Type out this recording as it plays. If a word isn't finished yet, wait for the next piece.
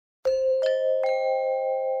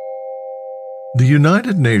The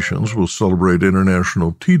United Nations will celebrate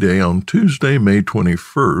International Tea Day on Tuesday, May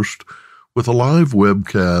 21st, with a live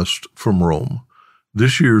webcast from Rome.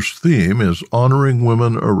 This year's theme is Honoring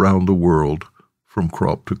Women Around the World, from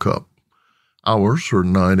Crop to Cup. Hours are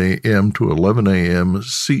 9 a.m. to 11 a.m.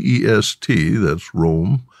 CEST, that's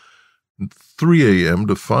Rome, 3 a.m.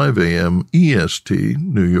 to 5 a.m. EST,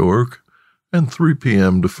 New York, and 3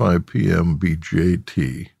 p.m. to 5 p.m.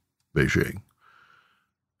 BJT, Beijing.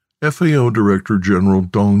 FAO Director General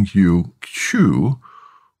Dong-Yu Chu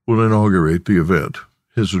will inaugurate the event.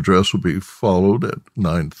 His address will be followed at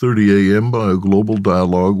 9:30 a.m. by a global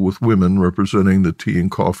dialogue with women representing the tea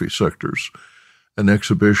and coffee sectors. An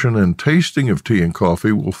exhibition and tasting of tea and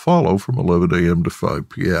coffee will follow from 11 a.m. to 5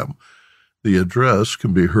 p.m. The address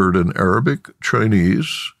can be heard in Arabic,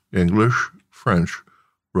 Chinese, English, French,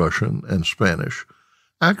 Russian, and Spanish.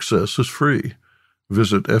 Access is free.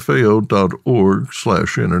 Visit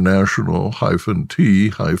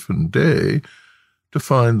fao.org/international-tea-day to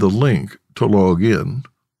find the link to log in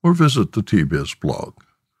or visit the TBiz blog.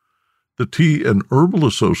 The Tea and Herbal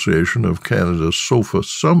Association of Canada's SOFA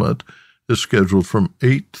Summit is scheduled from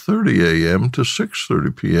 8:30 a.m. to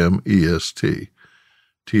 6:30 p.m. EST.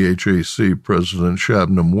 THAC President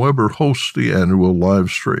Shabnam Weber hosts the annual live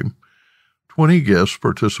stream. 20 guests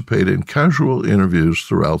participate in casual interviews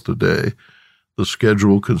throughout the day. The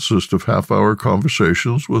schedule consists of half-hour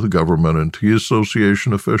conversations with government and tea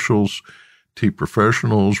association officials, tea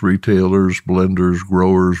professionals, retailers, blenders,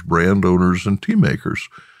 growers, brand owners, and tea makers.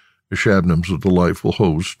 Shabnam's a delightful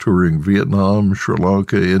host, touring Vietnam, Sri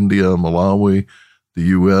Lanka, India, Malawi, the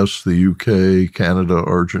U.S., the U.K., Canada,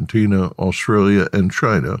 Argentina, Australia, and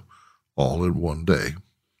China, all in one day.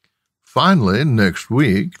 Finally, next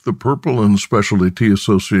week, the Purple and Specialty Tea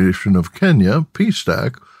Association of Kenya,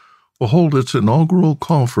 PSTAC, will hold its inaugural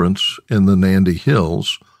conference in the Nandi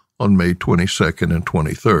Hills on May 22nd and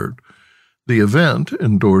 23rd. The event,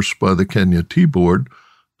 endorsed by the Kenya Tea Board,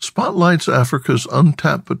 spotlights Africa's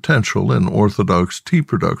untapped potential in orthodox tea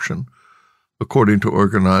production. According to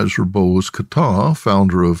organizer Boaz Kata,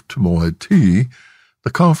 founder of Tumoy Tea, the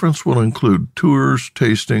conference will include tours,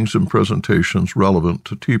 tastings, and presentations relevant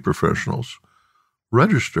to tea professionals.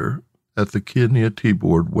 Register at the Kenya Tea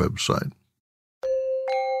Board website.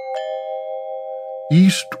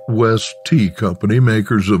 East West Tea Company,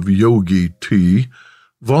 makers of Yogi tea,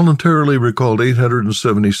 voluntarily recalled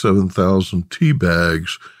 877,000 tea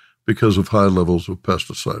bags because of high levels of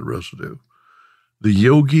pesticide residue. The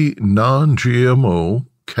Yogi non-GMO,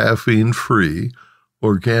 caffeine-free,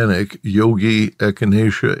 organic Yogi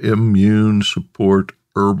Echinacea Immune Support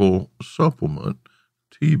Herbal Supplement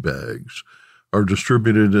tea bags are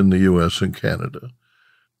distributed in the U.S. and Canada.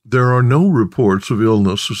 There are no reports of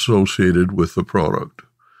illness associated with the product.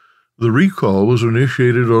 The recall was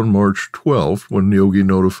initiated on March 12th when Yogi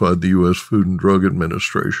notified the U.S. Food and Drug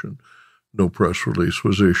Administration. No press release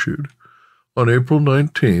was issued. On April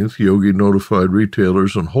 19th, Yogi notified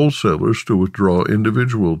retailers and wholesalers to withdraw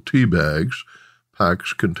individual tea bags,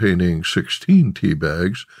 packs containing 16 tea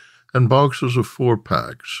bags, and boxes of 4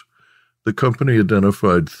 packs. The company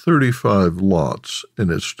identified 35 lots in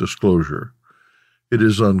its disclosure. It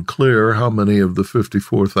is unclear how many of the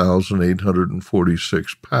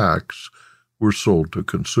 54,846 packs were sold to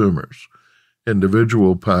consumers.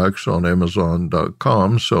 Individual packs on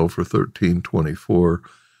Amazon.com sell for $13.24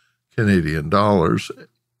 Canadian dollars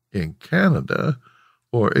in Canada,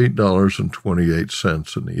 or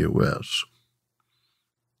 $8.28 in the U.S.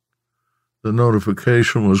 The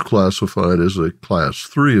notification was classified as a Class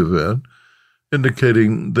 3 event,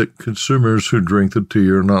 indicating that consumers who drink the tea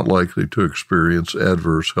are not likely to experience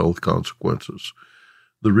adverse health consequences.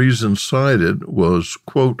 The reason cited was,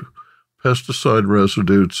 quote, pesticide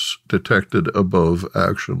residues detected above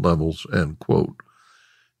action levels, end quote.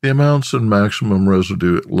 The amounts and maximum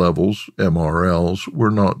residue levels, MRLs, were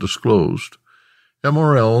not disclosed.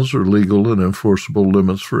 MRLs are legal and enforceable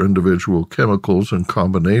limits for individual chemicals and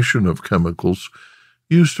combination of chemicals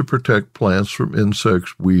used to protect plants from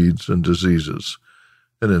insects, weeds, and diseases.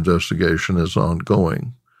 An investigation is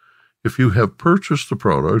ongoing. If you have purchased the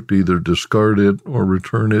product, either discard it or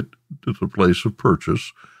return it to the place of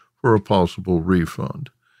purchase for a possible refund.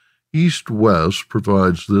 East West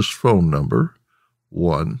provides this phone number,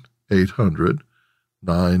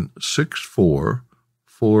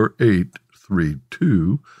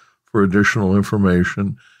 1-800-964-4832, for additional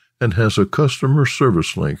information, and has a customer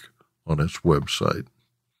service link on its website.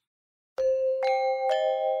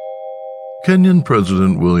 Kenyan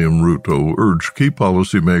President William Ruto urged key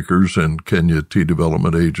policymakers and Kenya Tea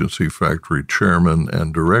Development Agency factory chairmen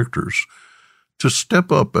and directors to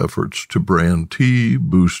step up efforts to brand tea,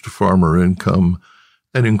 boost farmer income,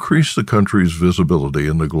 and increase the country's visibility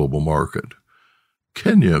in the global market.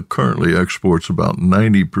 Kenya currently exports about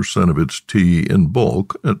 90% of its tea in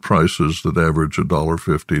bulk at prices that average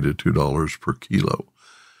 $1.50 to $2 per kilo.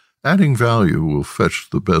 Adding value will fetch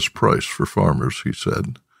the best price for farmers, he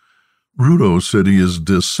said. Ruto said he is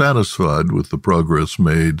dissatisfied with the progress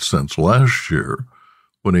made since last year,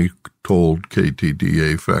 when he told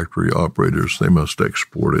KTDA factory operators they must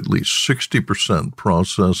export at least 60%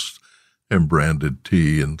 processed and branded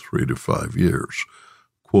tea in 3 to 5 years.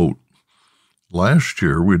 Quote, "Last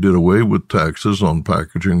year we did away with taxes on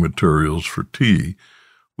packaging materials for tea.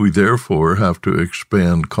 We therefore have to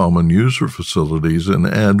expand common user facilities and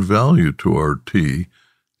add value to our tea,"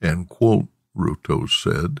 end quote, Ruto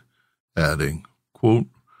said, adding, quote,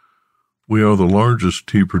 "We are the largest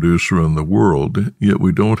tea producer in the world, yet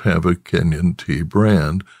we don't have a Kenyan tea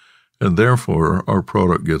brand, and therefore our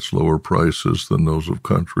product gets lower prices than those of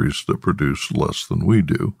countries that produce less than we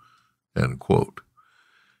do," end quote.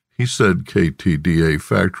 He said KTDA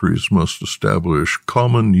factories must establish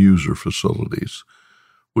common user facilities.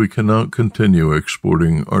 "We cannot continue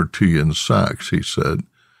exporting our tea in sacks," he said.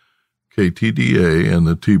 KTDA and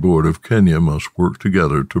the Tea Board of Kenya must work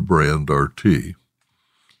together to brand our tea.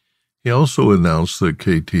 He also announced that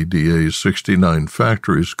KTDA's 69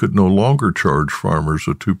 factories could no longer charge farmers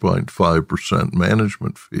a 2.5%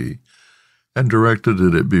 management fee and directed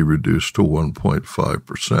that it be reduced to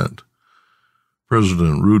 1.5%.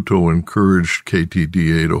 President Ruto encouraged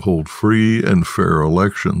KTDA to hold free and fair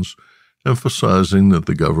elections, emphasizing that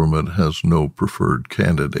the government has no preferred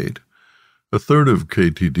candidate. A third of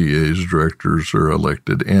KTDA's directors are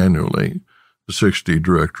elected annually. The 60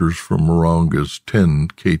 directors from Moranga's 10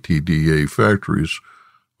 KTDA factories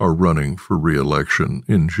are running for re-election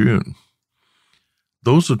in June.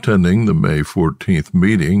 Those attending the May 14th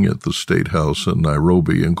meeting at the State House in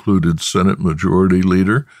Nairobi included Senate Majority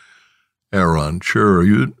Leader Aaron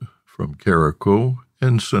Cheruiyot from Kericho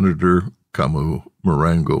and Senator Kamu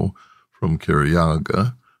Marango from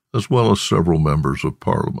Kirinyaga, as well as several members of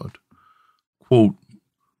Parliament. Quote,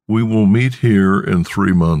 "We will meet here in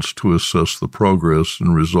 3 months to assess the progress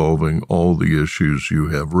in resolving all the issues you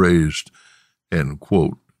have raised," end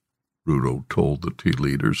quote, Ruto told the tea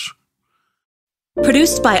leaders.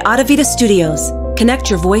 Produced by Adavita Studios. Connect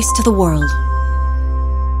your voice to the world.